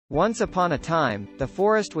Once upon a time, the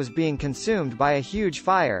forest was being consumed by a huge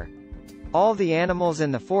fire. All the animals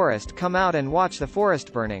in the forest come out and watch the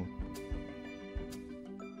forest burning.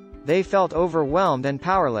 They felt overwhelmed and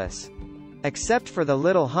powerless. Except for the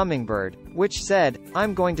little hummingbird, which said,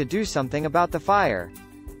 "I'm going to do something about the fire."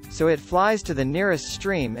 So it flies to the nearest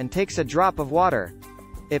stream and takes a drop of water.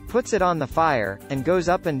 It puts it on the fire, and goes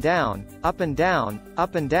up and down, up and down,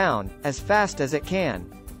 up and down, as fast as it can.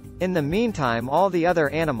 In the meantime, all the other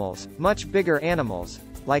animals, much bigger animals,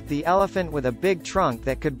 like the elephant with a big trunk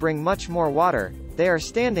that could bring much more water, they are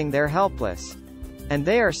standing there helpless. And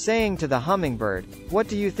they are saying to the hummingbird, "What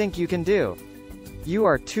do you think you can do? You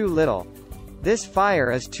are too little. This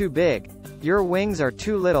fire is too big. Your wings are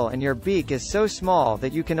too little and your beak is so small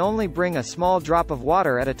that you can only bring a small drop of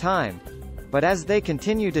water at a time." But as they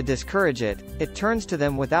continue to discourage it, it turns to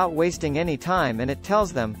them without wasting any time and it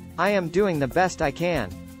tells them, "I am doing the best I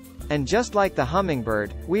can." And just like the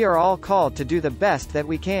hummingbird, we are all called to do the best that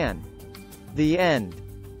we can. The end.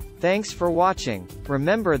 Thanks for watching.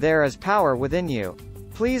 Remember, there is power within you.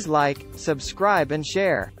 Please like, subscribe and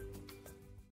share.